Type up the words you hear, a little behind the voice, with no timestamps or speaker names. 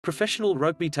Professional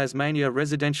Rokeby Tasmania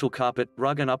residential carpet,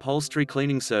 rug and upholstery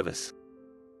cleaning service.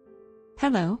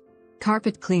 Hello.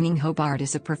 Carpet Cleaning Hobart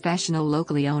is a professional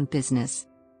locally owned business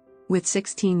with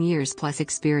 16 years plus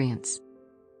experience.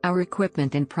 Our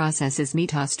equipment and processes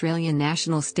meet Australian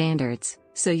national standards,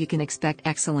 so you can expect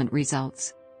excellent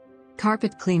results.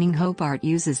 Carpet Cleaning Hobart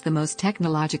uses the most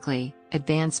technologically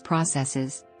advanced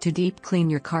processes to deep clean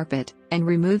your carpet and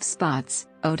remove spots,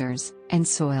 odors, and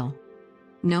soil.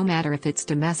 No matter if it's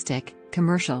domestic,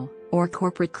 commercial, or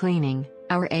corporate cleaning,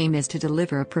 our aim is to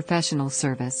deliver a professional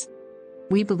service.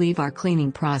 We believe our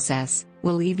cleaning process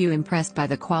will leave you impressed by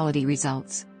the quality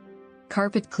results.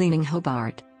 Carpet Cleaning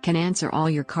Hobart can answer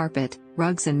all your carpet,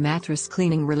 rugs and mattress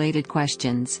cleaning related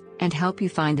questions and help you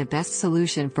find the best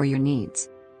solution for your needs.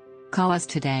 Call us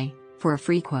today for a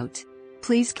free quote.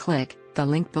 Please click the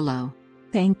link below.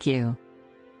 Thank you.